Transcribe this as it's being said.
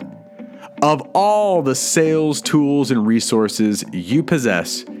Of all the sales tools and resources you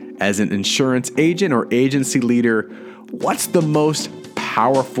possess as an insurance agent or agency leader, what's the most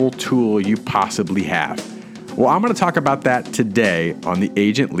powerful tool you possibly have? Well, I'm going to talk about that today on the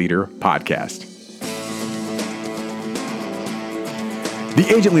Agent Leader Podcast.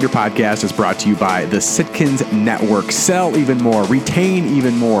 The Agent Leader Podcast is brought to you by the Sitkins Network. Sell even more, retain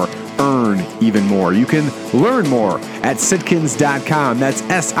even more, earn even more. You can learn more at sitkins.com. That's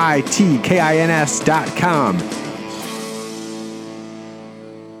sitkins.com.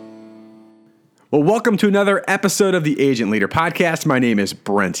 Well, welcome to another episode of the Agent Leader Podcast. My name is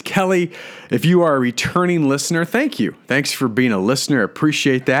Brent Kelly. If you are a returning listener, thank you. Thanks for being a listener.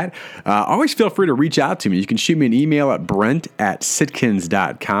 Appreciate that. Always feel free to reach out to me. You can shoot me an email at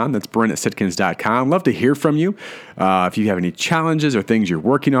brent@sitkins.com. That's brent@sitkins.com. Love to hear from you. If you have any challenges or things you're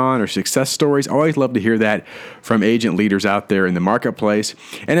working on or success stories, always love to hear that from agent leaders out there in the marketplace.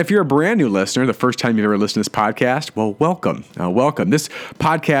 And if you're a brand new listener, the first time you've ever listened to this podcast, well, welcome. Welcome. This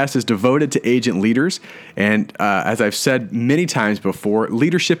podcast is devoted to agent leaders. And as I've said many times before,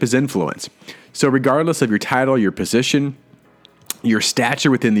 leadership is influence. So regardless of your title, your position, your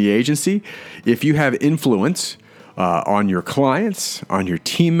stature within the agency, if you have influence on your clients, on your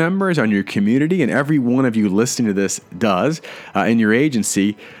team members, on your community, and every one of you listening to this does in your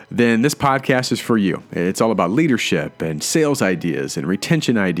agency, then this podcast is for you. It's all about leadership and sales ideas and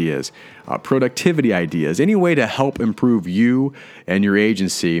retention ideas, productivity ideas, any way to help improve you and your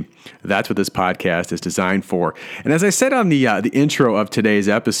agency. That's what this podcast is designed for. And as I said on the intro of today's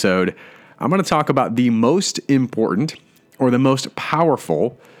episode, I'm going to talk about the most important or the most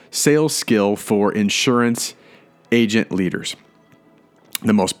powerful sales skill for insurance agent leaders.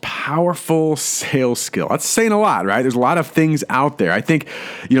 The most powerful sales skill. That's saying a lot, right? There's a lot of things out there. I think,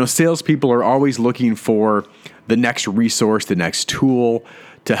 salespeople are always looking for the next resource, the next tool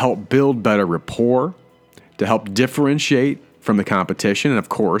to help build better rapport, to help differentiate from the competition, and of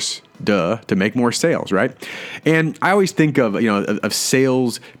course, to make more sales, right? And I always think of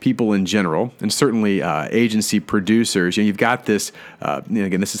sales people in general, and certainly agency producers. You've got this.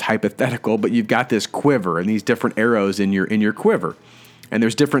 Again, this is hypothetical, but you've got this quiver and these different arrows in your quiver, and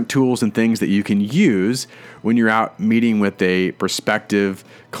there's different tools and things that you can use when you're out meeting with a prospective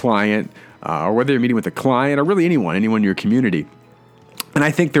client, or whether you're meeting with a client or really anyone in your community. And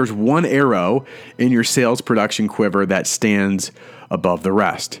I think there's one arrow in your sales production quiver that stands above the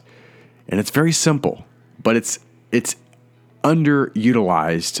rest. And it's very simple, but it's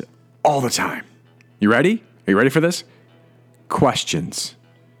underutilized all the time. You ready? Are you ready for this? Questions.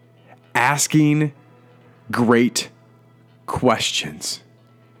 Asking great questions.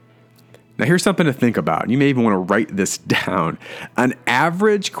 Now here's something to think about. You may even want to write this down. An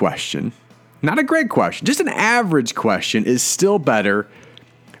average question, not a great question, just an average question is still better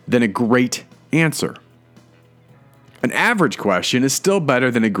than a great answer. An average question is still better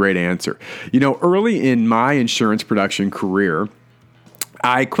than a great answer. Early in my insurance production career,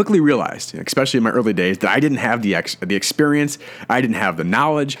 I quickly realized, especially in my early days, that I didn't have the experience, I didn't have the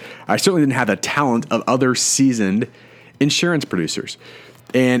knowledge, I certainly didn't have the talent of other seasoned insurance producers.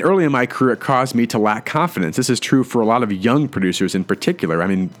 And early in my career, it caused me to lack confidence. This is true for a lot of young producers in particular. I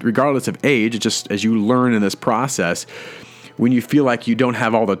mean, regardless of age, just as you learn in this process, when you feel like you don't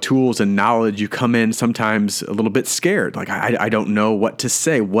have all the tools and knowledge, you come in sometimes a little bit scared. Like, I don't know what to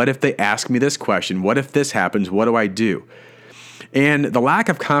say. What if they ask me this question? What if this happens? What do I do? And the lack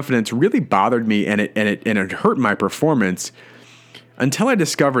of confidence really bothered me, and it hurt my performance until I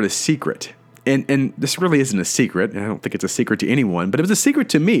discovered a secret. And this really isn't a secret, and I don't think it's a secret to anyone, but it was a secret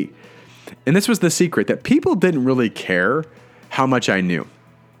to me. And this was the secret, that people didn't really care how much I knew.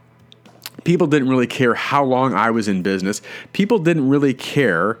 People didn't really care how long I was in business. People didn't really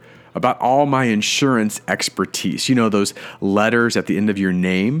care about all my insurance expertise. Those letters at the end of your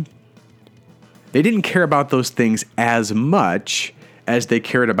name? They didn't care about those things as much as they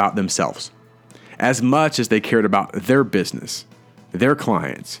cared about themselves, as much as they cared about their business, their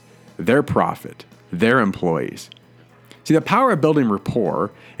clients, their profit, their employees. See, the power of building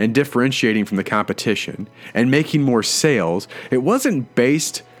rapport and differentiating from the competition and making more sales, it wasn't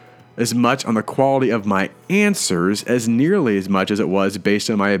based as much on the quality of my answers as nearly as much as it was based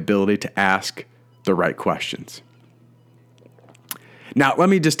on my ability to ask the right questions. Now, let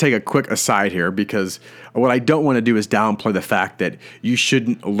me just take a quick aside here, because what I don't want to do is downplay the fact that you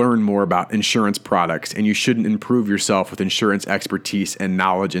shouldn't learn more about insurance products and you shouldn't improve yourself with insurance expertise and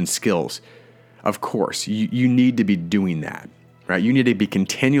knowledge and skills. Of course, you need to be doing that. Right? You need to be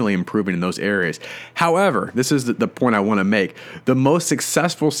continually improving in those areas. However, this is the point I want to make. The most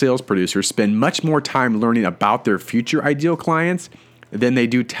successful sales producers spend much more time learning about their future ideal clients than they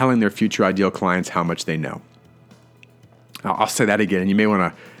do telling their future ideal clients how much they know. I'll say that again, and you may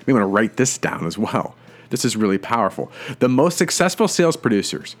want to write this down as well. This is really powerful. The most successful sales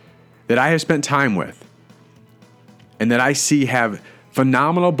producers that I have spent time with and that I see have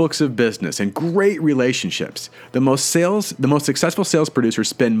phenomenal books of business and great relationships, the most successful sales producers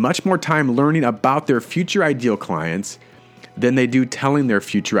spend much more time learning about their future ideal clients than they do telling their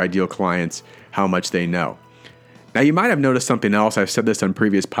future ideal clients how much they know. Now, you might have noticed something else. I've said this on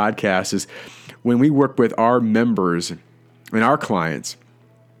previous podcasts, is when we work with our members and our clients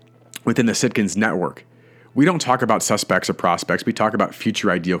within the Sitkins network, we don't talk about suspects or prospects. We talk about future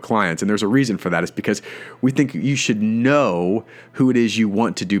ideal clients. And there's a reason for that. It's because we think you should know who it is you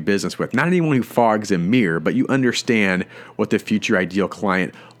want to do business with. Not anyone who fogs a mirror, but you understand what the future ideal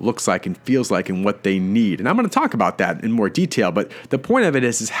client looks like and feels like and what they need. And I'm going to talk about that in more detail. But the point of it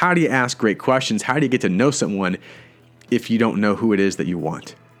is how do you ask great questions? How do you get to know someone if you don't know who it is that you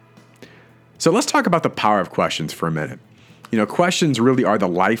want? So let's talk about the power of questions for a minute. Questions really are the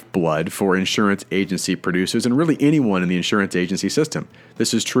lifeblood for insurance agency producers and really anyone in the insurance agency system.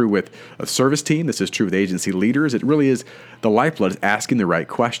 This is true with a service team. This is true with agency leaders. It really is the lifeblood, is asking the right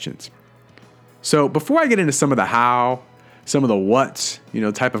questions. So before I get into some of the how, some of the what,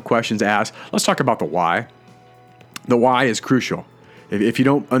 type of questions asked, let's talk about the why. The why is crucial. If you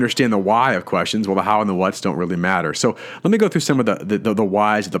don't understand the why of questions, well, the how and the whats don't really matter. So let me go through some of the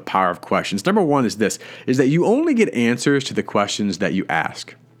whys of the power of questions. Number one is this, is that you only get answers to the questions that you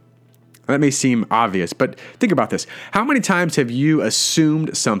ask. That may seem obvious, but think about this. How many times have you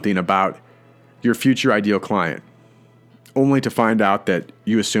assumed something about your future ideal client, only to find out that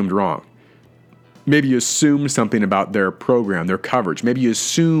you assumed wrong? Maybe you assumed something about their program, their coverage. Maybe you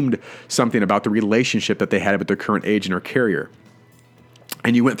assumed something about the relationship that they had with their current agent or carrier.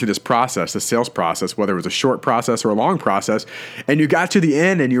 And you went through this process, the sales process, whether it was a short process or a long process, and you got to the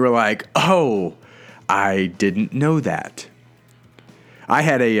end and you were like, oh, I didn't know that. I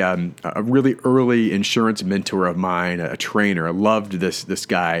had a really early insurance mentor of mine, a trainer. I loved this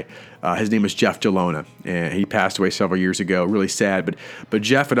guy. His name was Jeff Delona, and he passed away several years ago. Really sad, but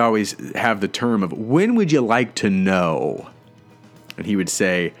Jeff would always have the term of, when would you like to know? And he would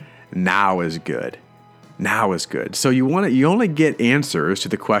say, now is good. Now is good. So you only get answers to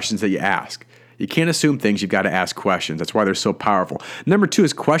the questions that you ask. You can't assume things. You've got to ask questions. That's why they're so powerful. Number two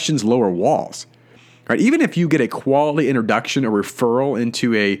is questions lower walls. Right? Even if you get a quality introduction or referral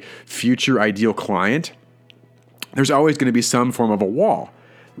into a future ideal client, there's always going to be some form of a wall.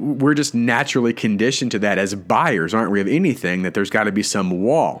 We're just naturally conditioned to that as buyers, aren't we, of anything, that there's got to be some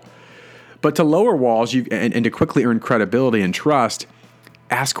wall. But to lower walls and to quickly earn credibility and trust,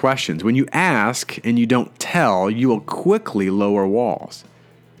 ask questions. When you ask and you don't tell, you will quickly lower walls.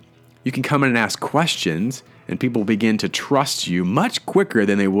 You can come in and ask questions, and people begin to trust you much quicker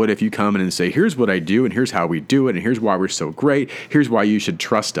than they would if you come in and say, here's what I do, and here's how we do it, and here's why we're so great. Here's why you should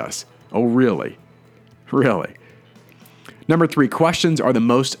trust us. Oh, really? Really? Number three, questions are the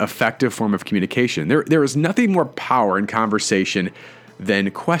most effective form of communication. There is nothing more power in conversation than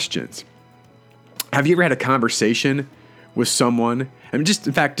questions. Have you ever had a conversation with someone?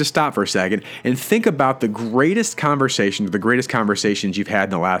 Just stop for a second and think about the greatest conversations you've had in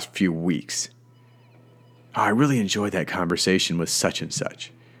the last few weeks. Oh, I really enjoyed that conversation with such and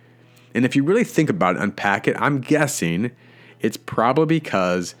such. And if you really think about it, unpack it, I'm guessing it's probably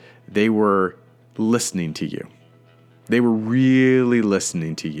because they were listening to you. They were really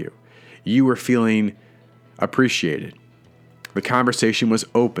listening to you. You were feeling appreciated. The conversation was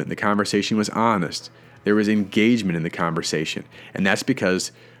open. The conversation was honest. There was engagement in the conversation. And that's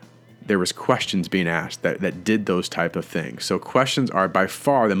because there was questions being asked that did those type of things. So questions are by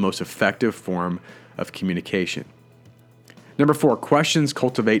far the most effective form of communication. Number four, questions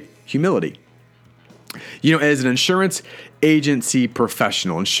cultivate humility. As an insurance agency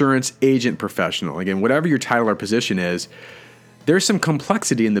professional, insurance agent professional, again, whatever your title or position is, there's some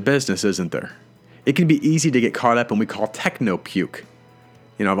complexity in the business, isn't there? It can be easy to get caught up in what we call techno-puke.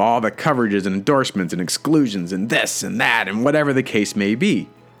 Of all the coverages and endorsements and exclusions and this and that and whatever the case may be.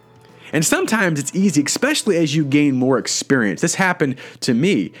 And sometimes it's easy, especially as you gain more experience. This happened to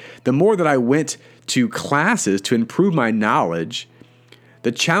me. The more that I went to classes to improve my knowledge,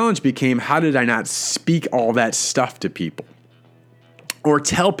 the challenge became, how did I not speak all that stuff to people? Or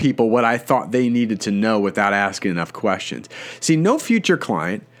tell people what I thought they needed to know without asking enough questions. See, no future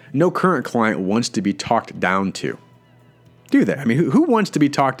client, no current client wants to be talked down to. Do they? Who wants to be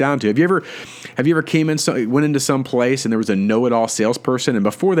talked down to? Have you ever went into some place and there was a know-it-all salesperson, and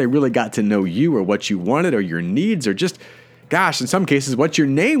before they really got to know you or what you wanted or your needs or just, in some cases, what your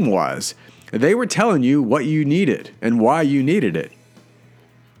name was, they were telling you what you needed and why you needed it.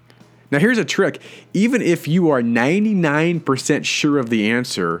 Now, here's a trick. Even if you are 99% sure of the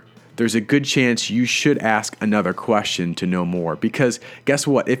answer, there's a good chance you should ask another question to know more. Because guess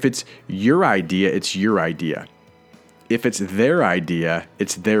what? If it's your idea, it's your idea. If it's their idea,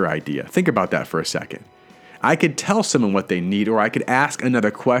 it's their idea. Think about that for a second. I could tell someone what they need, or I could ask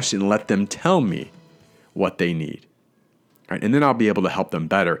another question and let them tell me what they need. Right? And then I'll be able to help them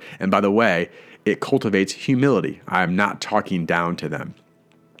better. And by the way, it cultivates humility. I am not talking down to them.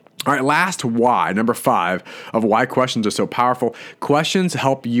 All right, last why, number 5 of why questions are so powerful. Questions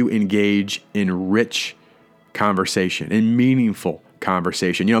help you engage in rich conversation, in meaningful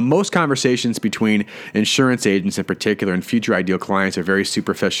conversation. Most conversations between insurance agents in particular and future ideal clients are very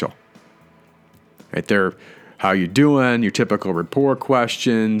superficial. Right? They're how you doing, your typical rapport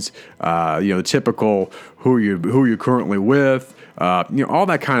questions, the typical who you currently with, all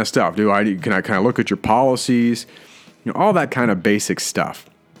that kind of stuff. Can I kind of look at your policies? All that kind of basic stuff.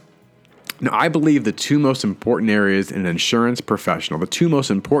 Now, I believe the 2 most important areas in an insurance professional, the 2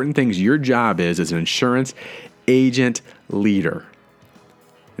 most important things your job is as an insurance agent leader,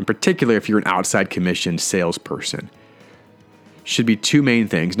 in particular if you're an outside commissioned salesperson, should be 2 main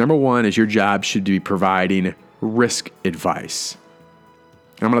things. Number 1 is your job should be providing risk advice.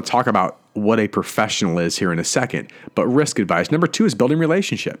 And I'm going to talk about what a professional is here in a second, but risk advice. Number 2 is building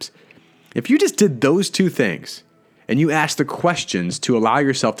relationships. If you just did those 2 things, and you ask the questions to allow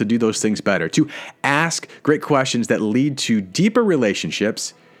yourself to do those things better, to ask great questions that lead to deeper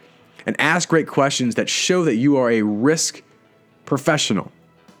relationships, and ask great questions that show that you are a risk professional,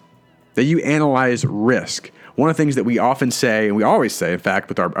 that you analyze risk. One of the things that we often say, and we always say, in fact,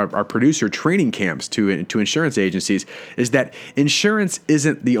 with our producer training camps to insurance agencies, is that insurance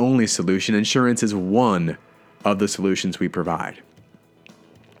isn't the only solution. Insurance is one of the solutions we provide.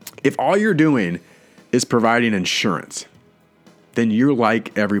 If all you're doing is providing insurance, then you're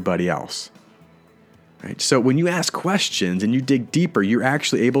like everybody else. Right? So when you ask questions and you dig deeper, you're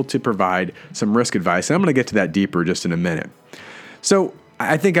actually able to provide some risk advice. And I'm going to get to that deeper just in a minute. So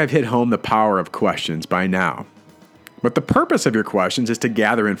I think I've hit home the power of questions by now. But the purpose of your questions is to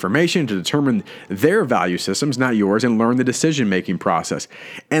gather information to determine their value systems, not yours, and learn the decision-making process.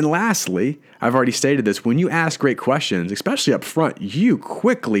 And lastly, I've already stated this, when you ask great questions, especially up front, you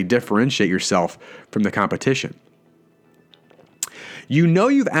quickly differentiate yourself from the competition.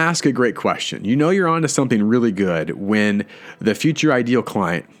 You've asked a great question. You're onto something really good when the future ideal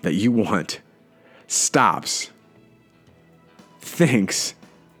client that you want stops, thinks,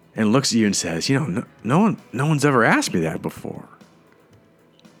 and looks at you and says, no one's ever asked me that before.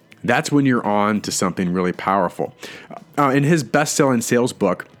 That's when you're on to something really powerful. In his best-selling sales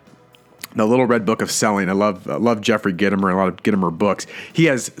book, The Little Red Book of Selling, I love Jeffrey Gitomer, a lot of Gitomer books. He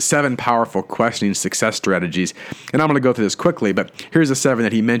has 7 powerful questioning success strategies. And I'm going to go through this quickly, but here's the 7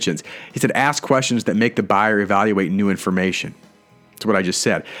 that he mentions. He said, ask questions that make the buyer evaluate new information. That's what I just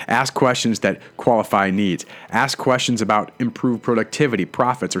said. Ask questions that qualify needs. Ask questions about improved productivity,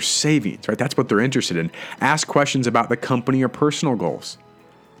 profits, or savings, right? That's what they're interested in. Ask questions about the company or personal goals.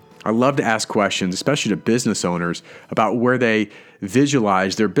 I love to ask questions, especially to business owners, about where they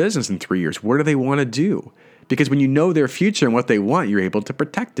visualize their business in 3 years. What do they want to do? Because when you know their future and what they want, you're able to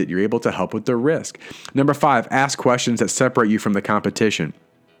protect it. You're able to help with their risk. Number 5, ask questions that separate you from the competition.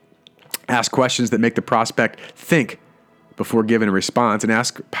 Ask questions that make the prospect think before giving a response, and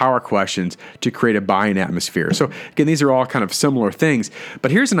ask power questions to create a buying atmosphere. So again, these are all kind of similar things,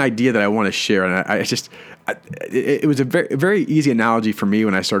 but here's an idea that I want to share. And it was a very, very easy analogy for me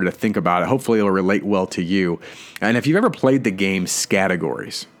when I started to think about it. Hopefully it'll relate well to you. And if you've ever played the game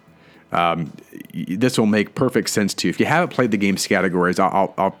Scattergories, this will make perfect sense to you. If you haven't played the game Scattergories,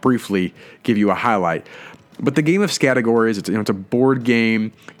 I'll briefly give you a highlight. But the game of Scattergories, it's a board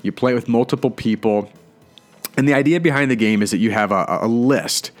game. You play with multiple people. And the idea behind the game is that you have a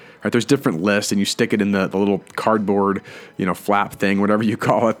list, right? There's different lists, and you stick it in the little cardboard, flap thing, whatever you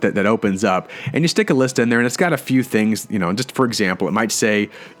call it, that opens up. And you stick a list in there, and it's got a few things, just for example, it might say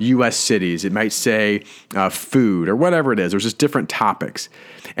U.S. cities, it might say food, or whatever it is. There's just different topics.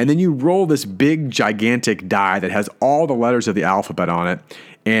 And then you roll this big, gigantic die that has all the letters of the alphabet on it,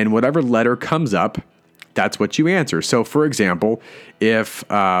 and whatever letter comes up, that's what you answer. So, for example, if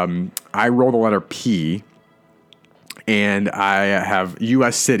I roll the letter P, and I have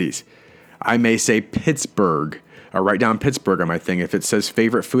U.S. cities, I may say Pittsburgh, or write down Pittsburgh on my thing. If it says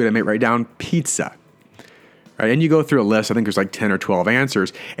favorite food, I may write down pizza. Right? And you go through a list. I think there's like 10 or 12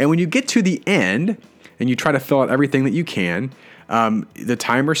 answers. And when you get to the end, and you try to fill out everything that you can, the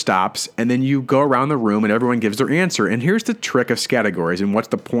timer stops, and then you go around the room, and everyone gives their answer. And here's the trick of Scattergories, and what's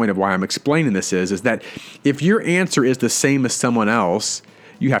the point of why I'm explaining this is that if your answer is the same as someone else,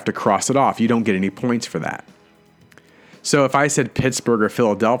 you have to cross it off. You don't get any points for that. So if I said Pittsburgh or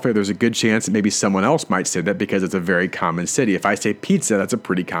Philadelphia, there's a good chance that maybe someone else might say that because it's a very common city. If I say pizza, that's a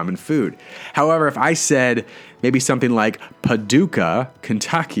pretty common food. However, if I said maybe something like Paducah,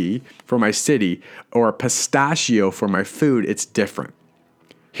 Kentucky for my city, or pistachio for my food, it's different.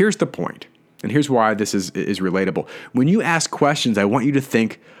 Here's the point, and here's why this is relatable. When you ask questions, I want you to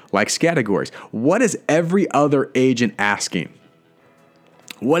think like categories. What is every other agent asking?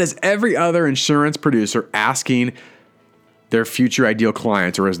 What is every other insurance producer asking their future ideal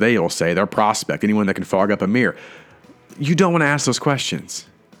clients, or as they will say, their prospect, anyone that can fog up a mirror? You don't want to ask those questions.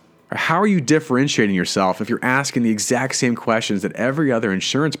 How are you differentiating yourself if you're asking the exact same questions that every other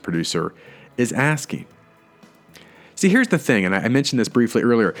insurance producer is asking? See, here's the thing, and I mentioned this briefly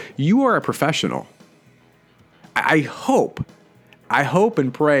earlier. You are a professional. I hope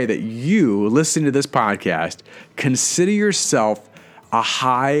and pray that you, listening to this podcast, consider yourself a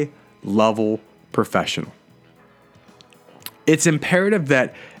high-level professional. It's imperative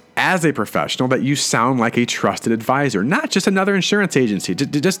that as a professional that you sound like a trusted advisor, not just another insurance agency,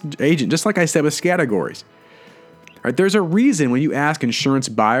 just like I said with categories. Right? There's a reason when you ask insurance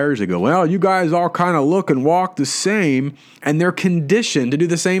buyers, they go, well, you guys all kind of look and walk the same, and they're conditioned to do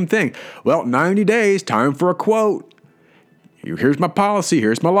the same thing. Well, 90 days, time for a quote. Here's my policy,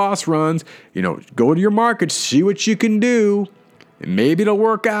 here's my loss runs. Go to your market, see what you can do, and maybe it'll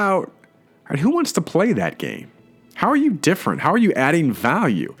work out. Right? Who wants to play that game? How are you different? How are you adding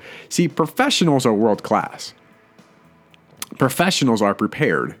value? See, professionals are world class. Professionals are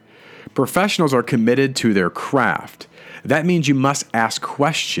prepared. Professionals are committed to their craft. That means you must ask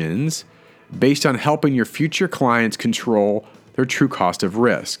questions based on helping your future clients control their true cost of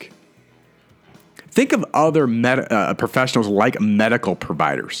risk. Think of other professionals like medical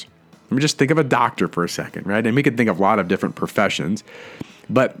providers. Let me just think of a doctor for a second, right? And we could think of a lot of different professions,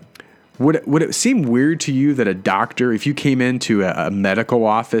 but would it seem weird to you that a doctor, if you came into a medical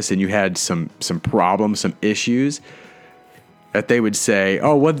office and you had some problems, some issues, that they would say,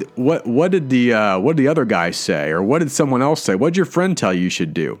 "Oh, what did the other guy say, or what did someone else say? What did your friend tell you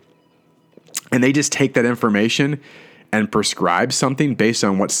should do?" And they just take that information and prescribe something based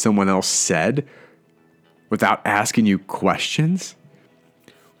on what someone else said, without asking you questions.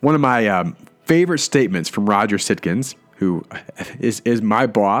 One of my favorite statements from Roger Sitkins, who is my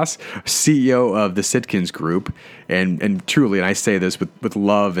boss, CEO of the Sitkins Group, and truly, and I say this with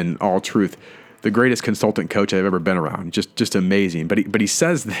love and all truth, the greatest consultant coach I've ever been around. Just amazing. But he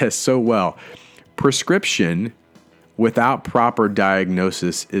says this so well: prescription without proper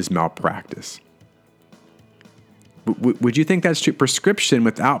diagnosis is malpractice. Would you think that's true? Prescription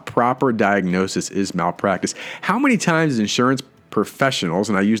without proper diagnosis is malpractice. How many times as insurance professionals,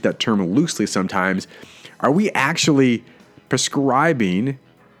 and I use that term loosely sometimes, are we actually prescribing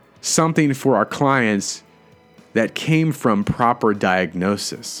something for our clients that came from proper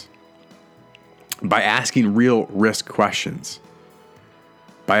diagnosis? By asking real risk questions.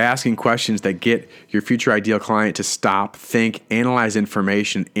 By asking questions that get your future ideal client to stop, think, analyze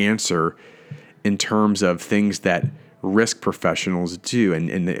information, answer in terms of things that risk professionals do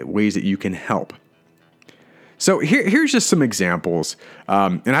and the ways that you can help. So here's just some examples,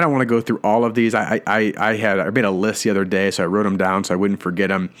 and I don't want to go through all of these. I made a list the other day, so I wrote them down so I wouldn't forget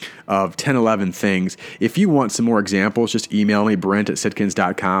them, of 10, 11 things. If you want some more examples, just email me,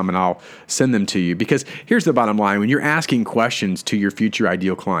 brent@sitkins.com, and I'll send them to you. Because here's the bottom line. When you're asking questions to your future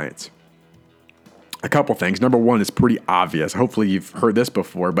ideal clients, a couple things. Number one is pretty obvious. Hopefully you've heard this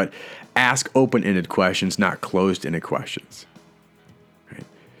before, but ask open-ended questions, not closed-ended questions. Right?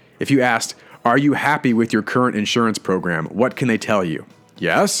 If you asked, "Are you happy with your current insurance program?" what can they tell you?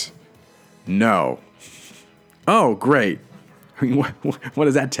 Yes? No. Oh, great. I mean, what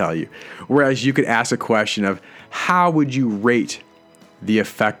does that tell you? Whereas you could ask a question of, how would you rate the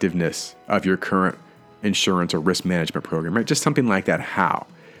effectiveness of your current insurance or risk management program? Right? Just something like that. How?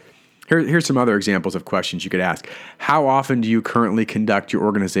 Here's some other examples of questions you could ask. How often do you currently conduct your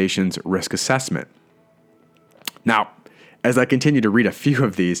organization's risk assessment? Now, as I continue to read a few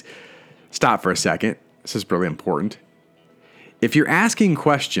of these, stop for a second. This is really important. If you're asking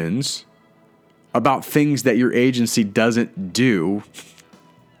questions about things that your agency doesn't do,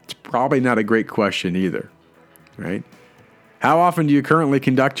 it's probably not a great question either, right? How often do you currently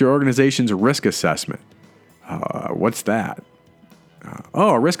conduct your organization's risk assessment? What's that?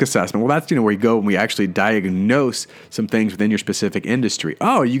 A risk assessment. Well, that's where you go and we actually diagnose some things within your specific industry.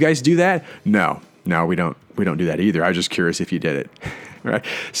 Oh, you guys do that? No, we don't do that either. I was just curious if you did it. Right?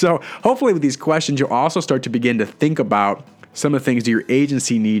 So hopefully with these questions, you'll also start to begin to think about some of the things that your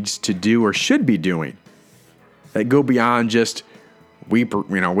agency needs to do or should be doing that go beyond just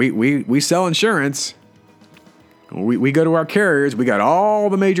we sell insurance. We go to our carriers. We got all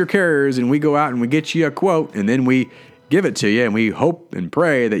the major carriers, and we go out and we get you a quote, and then we give it to you, and we hope and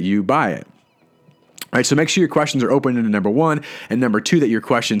pray that you buy it. All right, so make sure your questions are open to number one, and number two, that your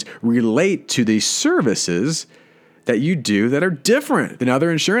questions relate to the services that you do that are different than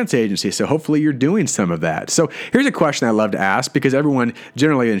other insurance agencies. So hopefully you're doing some of that. So here's a question I love to ask, because everyone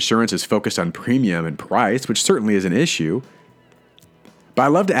generally in insurance is focused on premium and price, which certainly is an issue. But I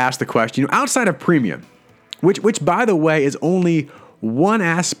love to ask the question, outside of premium, which by the way is only one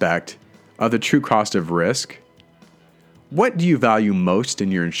aspect of the true cost of risk, what do you value most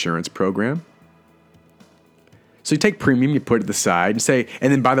in your insurance program? So you take premium, you put it to the side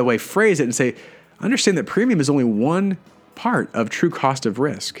and then by the way, phrase it and say, understand that premium is only one part of true cost of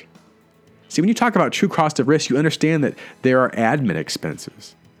risk. See, when you talk about true cost of risk, you understand that there are admin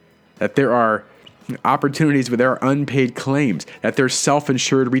expenses, that there are opportunities where there are unpaid claims, that there's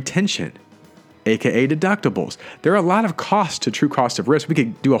self-insured retention, aka deductibles. There are a lot of costs to true cost of risk. We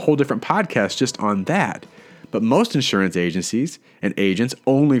could do a whole different podcast just on that. But most insurance agencies and agents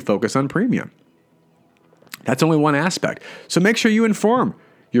only focus on premium. That's only one aspect. So make sure you inform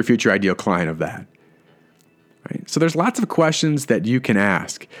your future ideal client of that. Right? So there's lots of questions that you can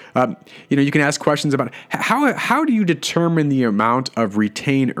ask. You can ask questions about how do you determine the amount of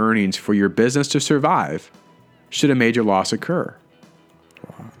retained earnings for your business to survive should a major loss occur?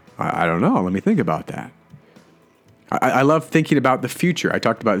 I don't know. Let me think about that. I love thinking about the future. I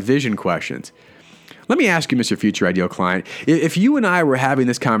talked about vision questions. Let me ask you, Mr. Future Ideal Client, if you and I were having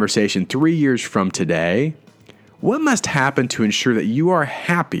this conversation 3 years from today, what must happen to ensure that you are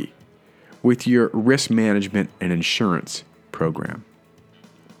happy with your risk management and insurance program?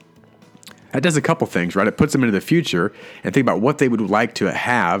 That does a couple things, right? It puts them into the future and think about what they would like to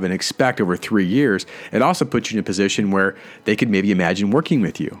have and expect over 3 years. It also puts you in a position where they could maybe imagine working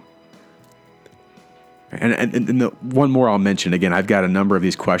with you. And the one more I'll mention, again, I've got a number of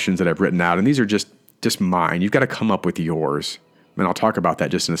these questions that I've written out, and these are just mine. You've got to come up with yours. And I'll talk about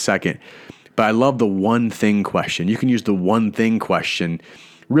that just in a second. But I love the one thing question. You can use the one thing question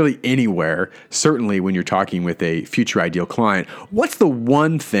really anywhere, certainly when you're talking with a future ideal client. What's the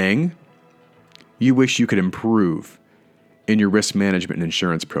one thing you wish you could improve in your risk management and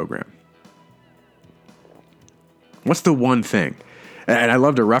insurance program? What's the one thing? And I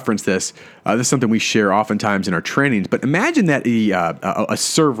love to reference this. This is something we share oftentimes in our trainings. But imagine that a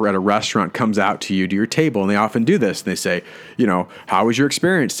server at a restaurant comes out to you, to your table, and they often do this. And they say, how was your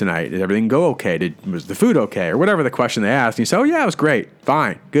experience tonight? Did everything go okay? Was the food okay? Or whatever the question they asked. And you say, oh, yeah, it was great.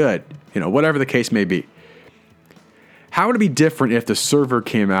 Fine. Good. Whatever the case may be. How would it be different if the server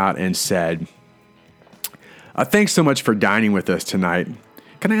came out and said, thanks so much for dining with us tonight.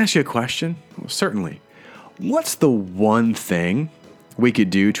 Can I ask you a question? Well, certainly. What's the one thing we could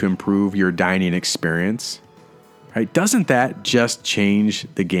do to improve your dining experience? Right? Doesn't that just change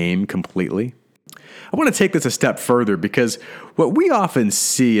the game completely? I want to take this a step further, because what we often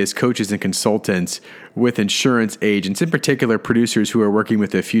see as coaches and consultants with insurance agents, in particular producers who are working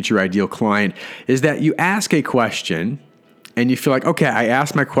with a future ideal client, is that you ask a question and you feel like, okay, I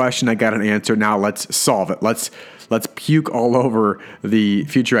asked my question, I got an answer, now let's solve it. Let's puke all over the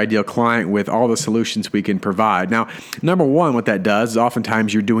future ideal client with all the solutions we can provide. Now, number one, what that does is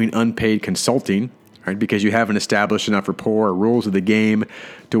oftentimes you're doing unpaid consulting, right? Because you haven't established enough rapport or rules of the game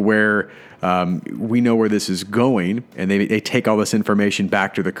to where we know where this is going, and they take all this information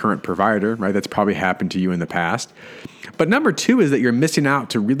back to the current provider, right? That's probably happened to you in the past. But number two is that you're missing out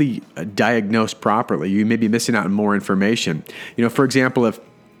to really diagnose properly. You may be missing out on more information. For example,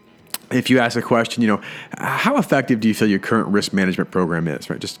 if you ask a question, how effective do you feel your current risk management program is,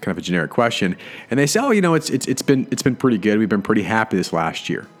 right? Just kind of a generic question. And they say, oh, it's been pretty good. We've been pretty happy this last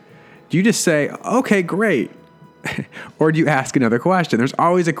year. Do you just say, okay, great? Or do you ask another question? There's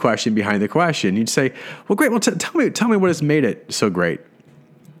always a question behind the question. You'd say, well, great. Well, tell me what has made it so great.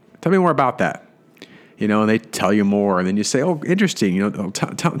 Tell me more about that. And they tell you more, and then you say, oh, interesting,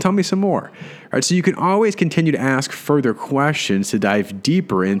 tell me some more. All right, so you can always continue to ask further questions to dive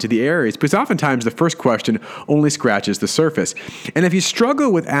deeper into the areas, because oftentimes the first question only scratches the surface. And if you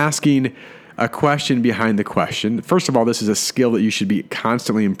struggle with asking a question behind the question, first of all, this is a skill that you should be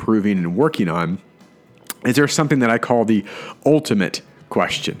constantly improving and working on. Is there something that I call the ultimate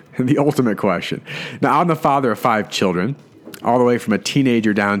question? The ultimate question. Now, I'm the father of 5 children, all the way from a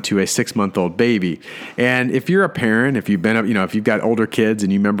teenager down to a 6-month-old baby. And if you're a parent, if you've been, if you've got older kids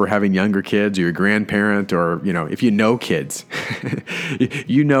and you remember having younger kids, or you're a grandparent, or, if you know kids,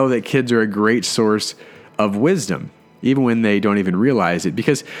 you know that kids are a great source of wisdom, even when they don't even realize it,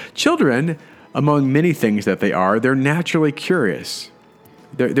 because children among many things that they are, they're naturally curious.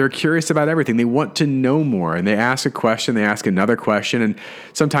 They're curious about everything. They want to know more, and they ask a question, they ask another question, and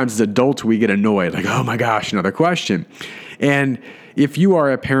sometimes as adults we get annoyed, like, oh my gosh, another question. And if you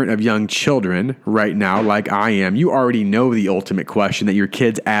are a parent of young children right now, like I am, you already know the ultimate question that your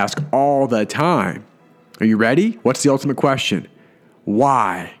kids ask all the time. Are you ready? What's the ultimate question?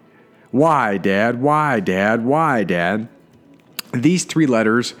 Why? Why, Dad? Why, Dad? Why, Dad? These three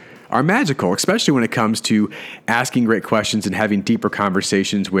letters are magical, especially when it comes to asking great questions and having deeper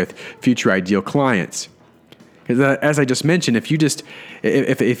conversations with future ideal clients. Because as I just mentioned, if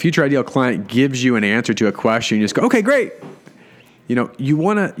a future ideal client gives you an answer to a question, you just go, okay, great. You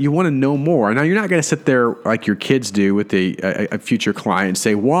want to know more. Now, you're not going to sit there like your kids do with a future client and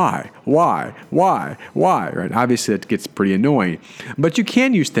say, why, right? Obviously, that gets pretty annoying. But you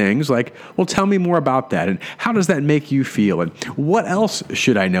can use things like, well, tell me more about that. And how does that make you feel? And what else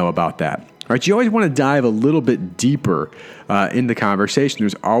should I know about that? Right? You always want to dive a little bit deeper in the conversation.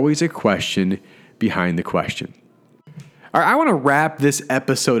 There's always a question behind the question. All right, I want to wrap this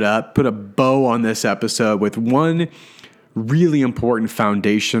episode up, put a bow on this episode with one really important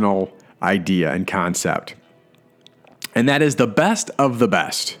foundational idea and concept. And that is the best of the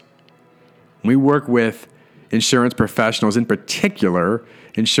best. We work with insurance professionals, in particular,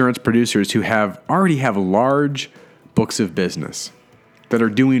 insurance producers who already have large books of business that are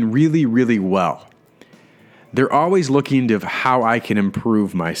doing really, really well. They're always looking to how I can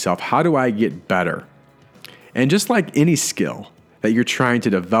improve myself. How do I get better? And just like any skill that you're trying to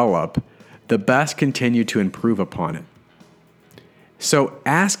develop, the best continue to improve upon it. So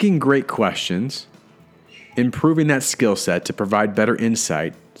asking great questions, improving that skill set to provide better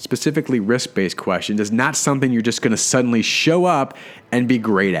insight, specifically risk-based questions, is not something you're just going to suddenly show up and be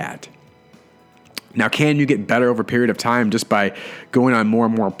great at. Now, can you get better over a period of time just by going on more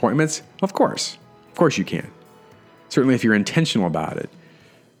and more appointments? Of course. Of course you can. Certainly if you're intentional about it.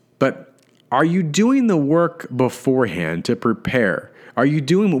 But are you doing the work beforehand to prepare? Are you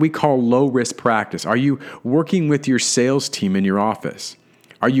doing what we call low-risk practice? Are you working with your sales team in your office?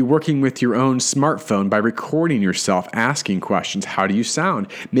 Are you working with your own smartphone by recording yourself asking questions? How do you sound?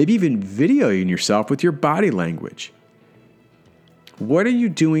 Maybe even videoing yourself with your body language. What are you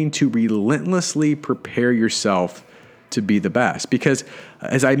doing to relentlessly prepare yourself to be the best? Because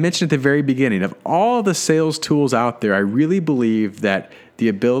as I mentioned at the very beginning, of all the sales tools out there, I really believe that the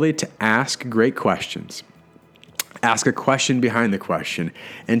ability to ask great questions, ask a question behind the question,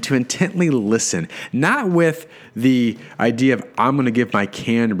 and to intently listen, not with the idea of I'm going to give my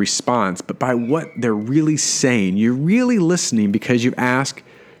canned response, but by what they're really saying. You're really listening because you ask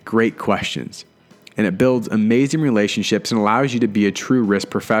great questions. And it builds amazing relationships and allows you to be a true risk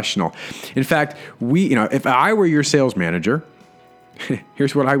professional. In fact, if I were your sales manager,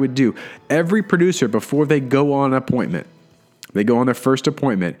 here's what I would do. Every producer, before they go on an appointment, they go on their first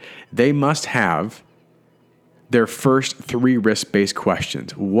appointment, they must have their first 3 risk-based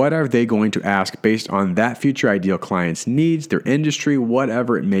questions. What are they going to ask based on that future ideal client's needs, their industry,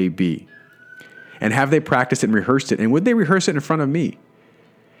 whatever it may be? And have they practiced it and rehearsed it? And would they rehearse it in front of me?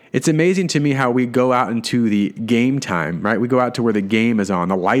 It's amazing to me how we go out into the game time, right? We go out to where the game is on,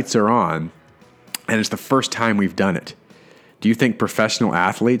 the lights are on, and it's the first time we've done it. Do you think professional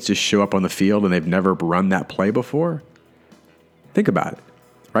athletes just show up on the field and they've never run that play before? Think about it,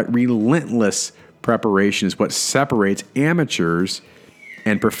 right? Relentless preparation is what separates amateurs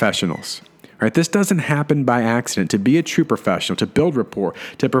and professionals. Right? This doesn't happen by accident. To be a true professional, to build rapport,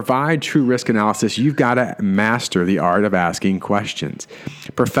 to provide true risk analysis, you've got to master the art of asking questions.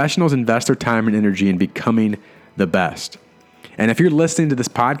 Professionals invest their time and energy in becoming the best. And if you're listening to this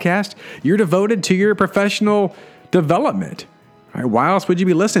podcast, you're devoted to your professional development. Right? Why else would you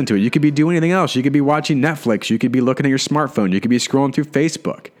be listening to it? You could be doing anything else. You could be watching Netflix. You could be looking at your smartphone. You could be scrolling through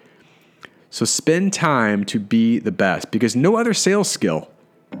Facebook. So spend time to be the best, because no other sales skill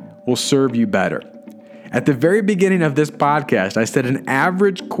will serve you better. At the very beginning of this podcast, I said an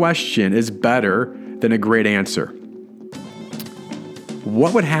average question is better than a great answer.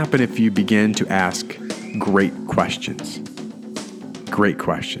 What would happen if you begin to ask great questions? Great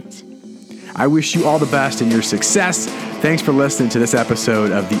questions. I wish you all the best in your success. Thanks for listening to this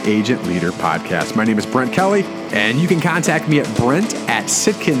episode of the Agent Leader Podcast. My name is Brent Kelly, and you can contact me at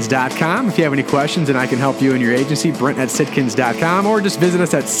brent@sitkins.com if you have any questions and I can help you in your agency, brent@sitkins.com, or just visit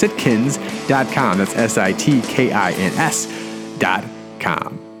us at sitkins.com. That's sitkins.com.